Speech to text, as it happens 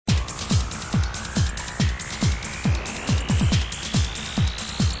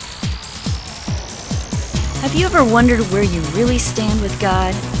Have you ever wondered where you really stand with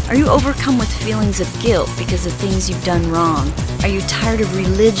God? Are you overcome with feelings of guilt because of things you've done wrong? Are you tired of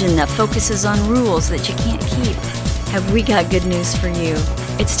religion that focuses on rules that you can't keep? Have we got good news for you?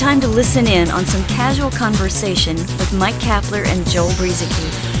 It's time to listen in on some casual conversation with Mike Kapler and Joel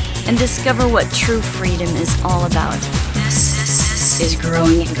Brueseke and discover what true freedom is all about. This is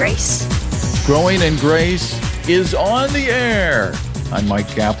Growing in Grace. Growing in Grace is on the air. I'm Mike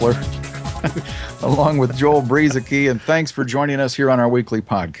Kapler, along with Joel Brueseke, and thanks for joining us here on our weekly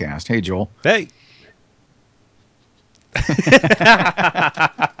podcast. Hey, Joel. Hey.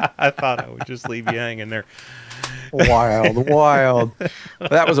 I thought I would just leave you hanging there. Wild.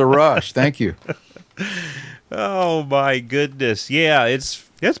 That was a rush. Thank you. Oh my goodness. Yeah, it's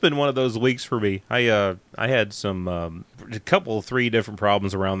been one of those weeks for me. I had some three different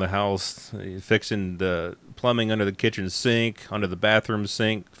problems around the house, fixing the plumbing under the kitchen sink, under the bathroom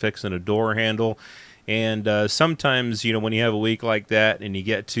sink, fixing a door handle. And sometimes, when you have a week like that and you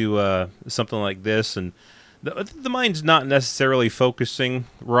get to something like this, and the mind's not necessarily focusing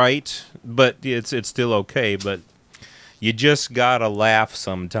right, but it's still okay. But you just gotta laugh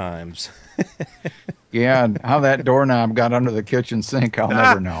sometimes. Yeah, and how that doorknob got under the kitchen sink, I'll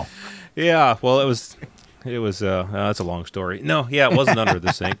never know. Yeah, well, it was. That's a long story. No, yeah, it wasn't under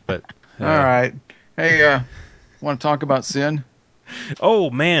the sink, but all right. Hey, want to talk about sin? Oh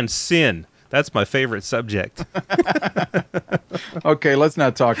man, sin. That's my favorite subject. Okay, let's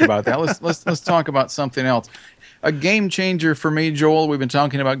not talk about that. Let's talk about something else. A game changer for me, Joel. We've been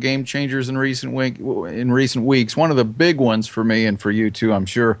talking about game changers in recent weeks. One of the big ones for me and for you too, I'm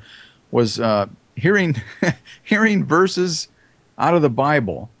sure, was hearing verses out of the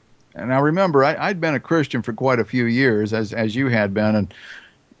Bible. And I remember I'd been a Christian for quite a few years, as you had been, and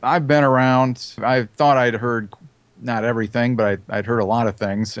I've been around. I thought I'd heard not everything, but I'd heard a lot of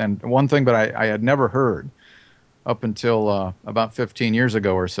things. And one thing that I had never heard up until about 15 years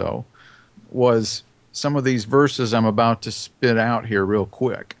ago or so was some of these verses I'm about to spit out here real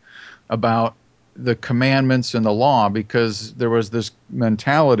quick about the commandments and the law, because there was this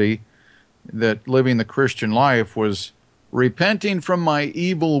mentality that living the Christian life was repenting from my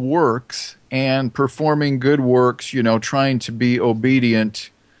evil works and performing good works, trying to be obedient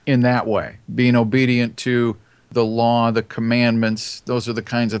in that way, being obedient to the law, the commandments. Those are the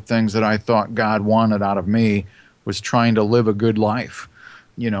kinds of things that I thought God wanted out of me, was trying to live a good life,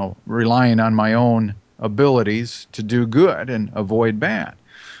 relying on my own abilities to do good and avoid bad.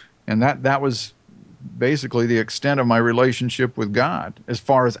 And that was basically the extent of my relationship with God, as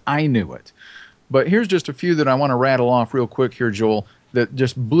far as I knew it. But here's just a few that I want to rattle off real quick here, Joel, that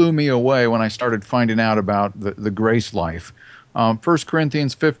just blew me away when I started finding out about the grace life. 1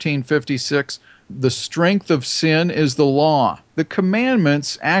 Corinthians 15:56, the strength of sin is the law. The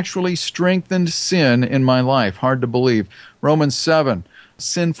commandments actually strengthened sin in my life. Hard to believe. Romans 7,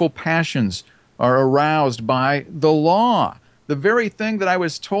 sinful passions are aroused by the law. The very thing that I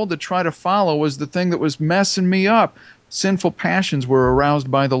was told to try to follow was the thing that was messing me up. Sinful passions were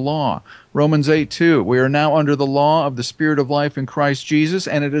aroused by the law. Romans 8:2, we are now under the law of the Spirit of life in Christ Jesus,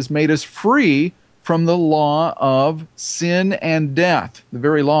 and it has made us free from the law of sin and death. The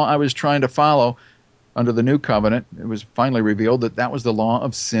very law I was trying to follow under the new covenant, it was finally revealed that was the law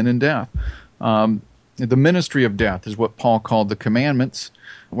of sin and death. The ministry of death is what Paul called the commandments.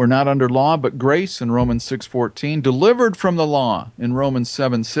 We're not under law, but grace in Romans 6:14. Delivered from the law in Romans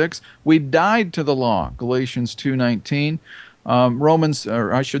 7:6. We died to the law, Galatians 2:19. Galatians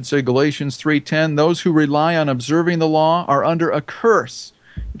 3:10. Those who rely on observing the law are under a curse.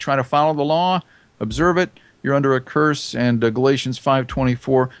 You try to follow the law, observe it, you're under a curse. And Galatians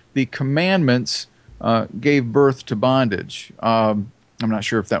 5:24. The commandments gave birth to bondage. I'm not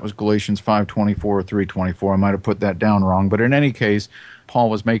sure if that was Galatians 5:24 or 3:24. I might have put that down wrong. But in any case, Paul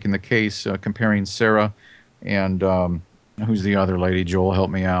was making the case comparing Sarah and who's the other lady, Joel?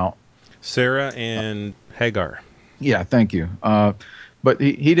 Help me out. Sarah and Hagar. Yeah, thank you. But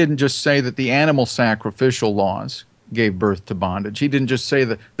he didn't just say that the animal sacrificial laws gave birth to bondage. He didn't just say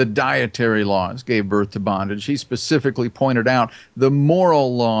that the dietary laws gave birth to bondage. He specifically pointed out the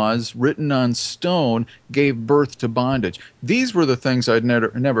moral laws written on stone gave birth to bondage. These were the things I'd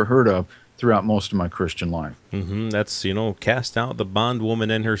never heard of throughout most of my Christian life. Mm-hmm. That's, cast out the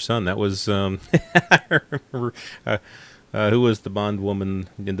bondwoman and her son. That was, I remember, who was the bondwoman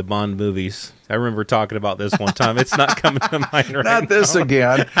in the Bond movies? I remember talking about this one time. It's not coming to mind right now. Not this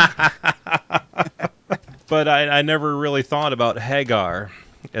again. But I never really thought about Hagar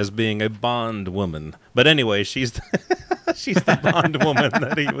as being a bondwoman. But anyway, she's the bondwoman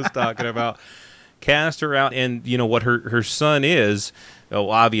that he was talking about. cast her out. And you know what her son is. Oh,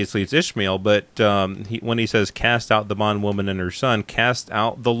 obviously it's Ishmael, but when he says cast out the bondwoman and her son, cast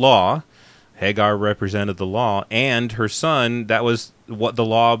out the law. Hagar represented the law, and her son, that was what the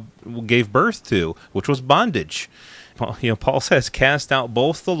law gave birth to, which was bondage. Well, Paul says, cast out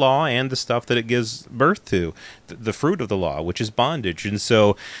both the law and the stuff that it gives birth to, the fruit of the law, which is bondage. And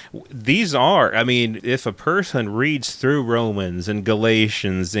so these are, if a person reads through Romans and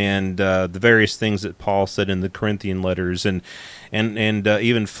Galatians and the various things that Paul said in the Corinthian letters and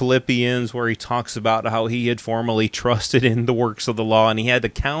even Philippians, where he talks about how he had formerly trusted in the works of the law and he had to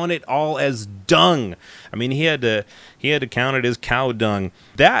count it all as dung. He had to count it as cow dung.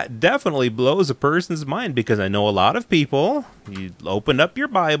 That definitely blows a person's mind, because I know a lot of people, you open up your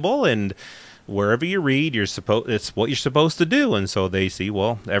Bible and wherever you read, it's what you're supposed to do. And so they see,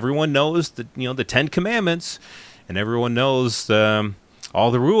 well, everyone knows the 10 Commandments, and everyone knows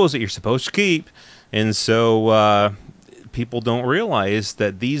all the rules that you're supposed to keep. And so people don't realize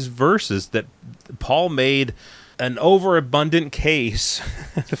that these verses that Paul made an overabundant case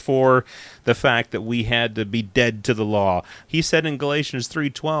for the fact that we had to be dead to the law. He said in Galatians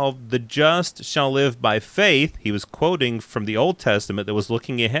 3:12, the just shall live by faith. He was quoting from the Old Testament that was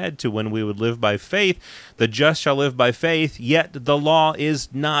looking ahead to when we would live by faith. The just shall live by faith, yet the law is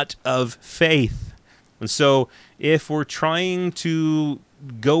not of faith. And so if we're trying to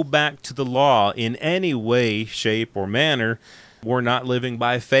go back to the law in any way, shape, or manner, we're not living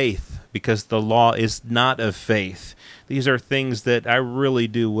by faith, because the law is not of faith. These are things that I really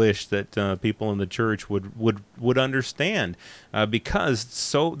do wish that people in the church would understand,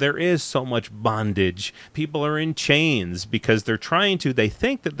 because there is so much bondage. People are in chains because they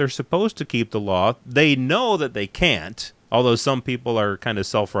think that they're supposed to keep the law. They know that they can't, although some people are kind of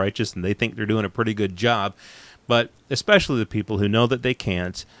self-righteous and they think they're doing a pretty good job. But especially the people who know that they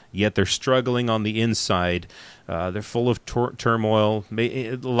can't, yet they're struggling on the inside. They're full of turmoil.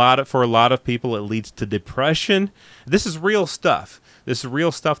 For a lot of people, it leads to depression. This is real stuff. This is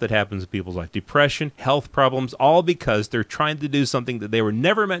real stuff that happens in people's life. Depression, health problems, all because they're trying to do something that they were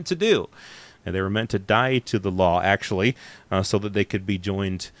never meant to do. And they were meant to die to the law, actually, so that they could be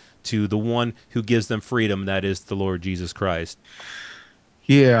joined to the one who gives them freedom, that is the Lord Jesus Christ.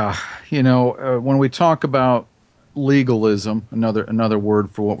 Yeah, when we talk about legalism, another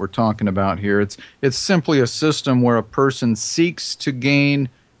word for what we're talking about here, it's simply a system where a person seeks to gain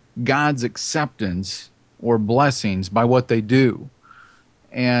God's acceptance or blessings by what they do.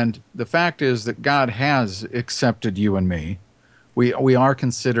 And the fact is that God has accepted you and me. We are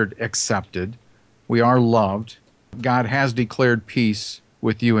considered accepted. We are loved. God has declared peace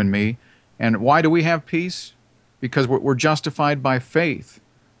with you and me. And why do we have peace? Because we're justified by faith.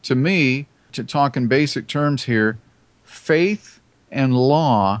 To me, to talk in basic terms here, faith and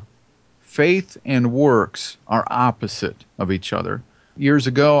law, faith and works are opposite of each other. Years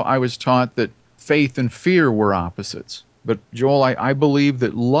ago, I was taught that faith and fear were opposites. But Joel, I believe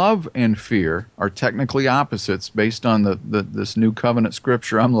that love and fear are technically opposites based on this new covenant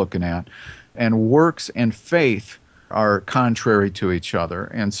scripture I'm looking at. And works and faith are contrary to each other.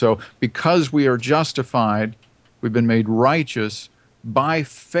 And so because we are justified, we've been made righteous by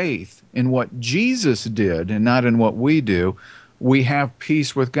faith in what Jesus did and not in what we do, we have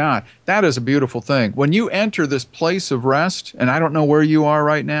peace with God. That is a beautiful thing. When you enter this place of rest, and I don't know where you are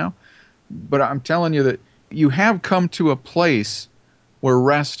right now, but I'm telling you that you have come to a place where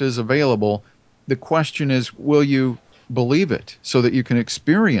rest is available. The question is, will you believe it so that you can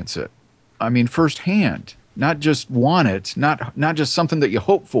experience it? Firsthand. Not just want it, not just something that you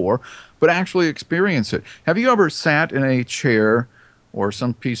hope for, but actually experience it. Have you ever sat in a chair or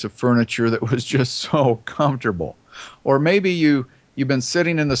some piece of furniture that was just so comfortable? Or maybe you've been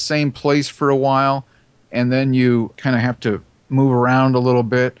sitting in the same place for a while, and then you kind of have to move around a little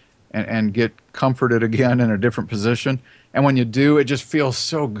bit and get comforted again in a different position. And when you do, it just feels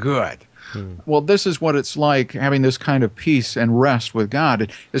so good. Well, this is what it's like having this kind of peace and rest with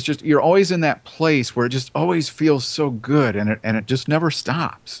God. It's just, you're always in that place where it just always feels so good, and it just never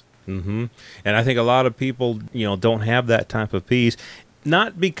stops. Mm-hmm. And I think a lot of people, don't have that type of peace,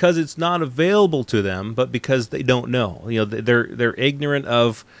 not because it's not available to them, but because they don't know. They're ignorant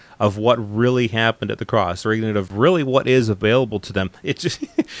of what really happened at the cross. They're ignorant of really what is available to them. I'm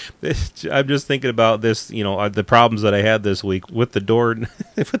just thinking about this, the problems that I had this week with the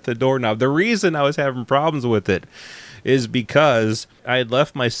doorknob. The reason I was having problems with it is because I had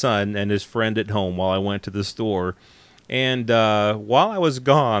left my son and his friend at home while I went to the store. And while I was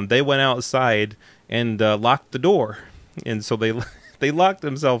gone, they went outside and locked the door. And so they locked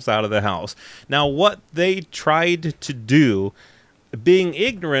themselves out of the house. Now, what they tried to do being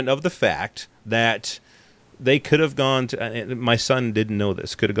ignorant of the fact that they could have gone to, and my son didn't know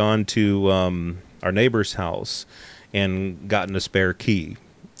this, could have gone to our neighbor's house and gotten a spare key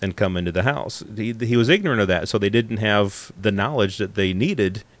and come into the house. He was ignorant of that, so they didn't have the knowledge that they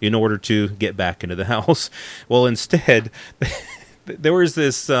needed in order to get back into the house. Well, instead, there was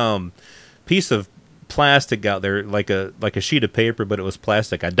this piece of plastic out there, like a sheet of paper, but it was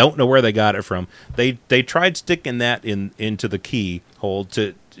plastic. I don't know where they got it from. They tried sticking that into the key hole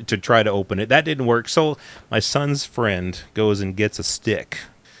to try to open it. That didn't work. So my son's friend goes and gets a stick,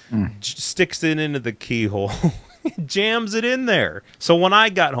 sticks it into the keyhole, jams it in there. So when I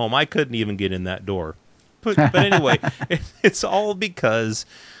got home, I couldn't even get in that door. But anyway, it's all because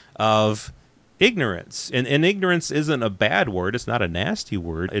of ignorance. And ignorance isn't a bad word. It's not a nasty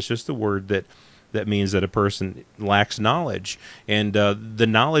word. It's just a word that means that a person lacks knowledge. And the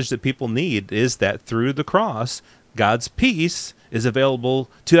knowledge that people need is that through the cross, God's peace is available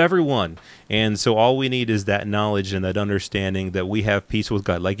to everyone. And so all we need is that knowledge and that understanding that we have peace with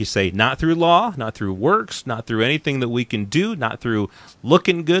God. Like you say, not through law, not through works, not through anything that we can do, not through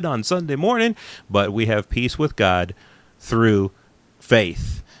looking good on Sunday morning, but we have peace with God through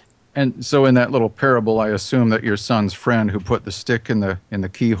faith. And so in that little parable, I assume that your son's friend who put the stick in the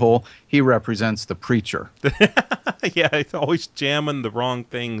keyhole, he represents the preacher. Yeah, he's always jamming the wrong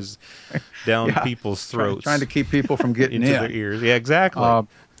things down people's throats. Trying to keep people from getting into in. their ears. Yeah, exactly.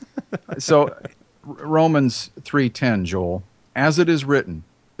 So Romans 3:10, Joel, as it is written,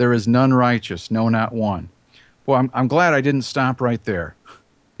 there is none righteous, no, not one. Well, I'm glad I didn't stop right there,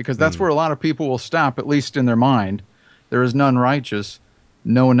 because that's where a lot of people will stop, at least in their mind. There is none righteous,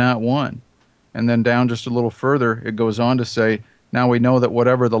 no, not one. And then down just a little further, it goes on to say, now we know that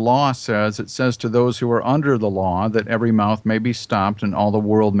whatever the law says, it says to those who are under the law, that every mouth may be stopped and all the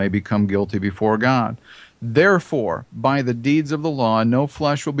world may become guilty before God. Therefore, by the deeds of the law, no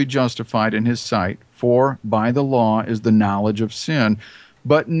flesh will be justified in his sight, for by the law is the knowledge of sin.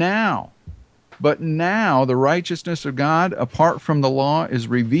 But now the righteousness of God apart from the law is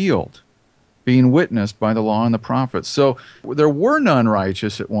revealed, being witnessed by the law and the prophets. So there were none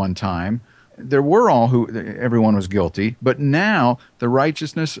righteous at one time. There were everyone was guilty, but now the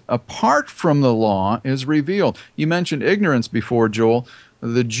righteousness apart from the law is revealed. You mentioned ignorance before, Joel.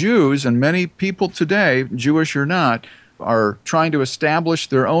 The Jews and many people today, Jewish or not, are trying to establish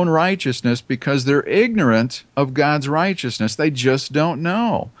their own righteousness because they're ignorant of God's righteousness. They just don't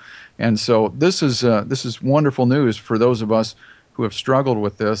know. And so this is wonderful news for those of us who have struggled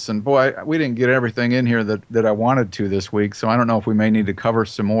with this. And boy, we didn't get everything in here that I wanted to this week, so I don't know if we may need to cover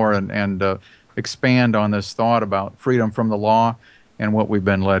some more and expand on this thought about freedom from the law and what we've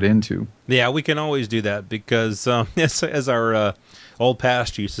been led into. Yeah, we can always do that because, as our old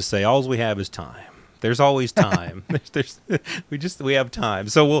pastor used to say, all we have is time. There's always time. we have time.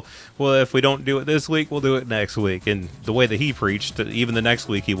 So we'll if we don't do it this week, we'll do it next week. And the way that he preached, even the next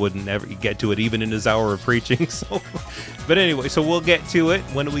week, he wouldn't ever get to it, even in his hour of preaching. So, but anyway, so we'll get to it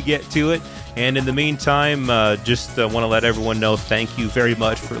when we get to it. And in the meantime, just want to let everyone know, thank you very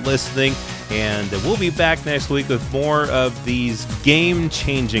much for listening. And we'll be back next week with more of these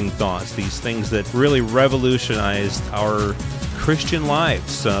game-changing thoughts, these things that really revolutionized our Christian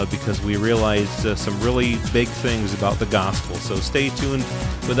lives because we realized some really big things about the gospel. So stay tuned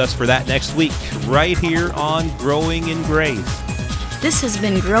with us for that next week, right here on Growing in Grace. This has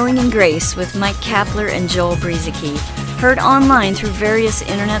been Growing in Grace with Mike Kapler and Joel Brizicki, heard online through various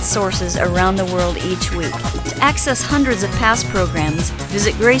internet sources around the world each week. To access hundreds of past programs,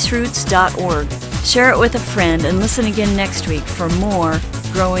 visit graceroots.org. Share it with a friend and listen again next week for more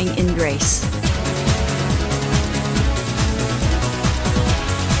Growing in Grace.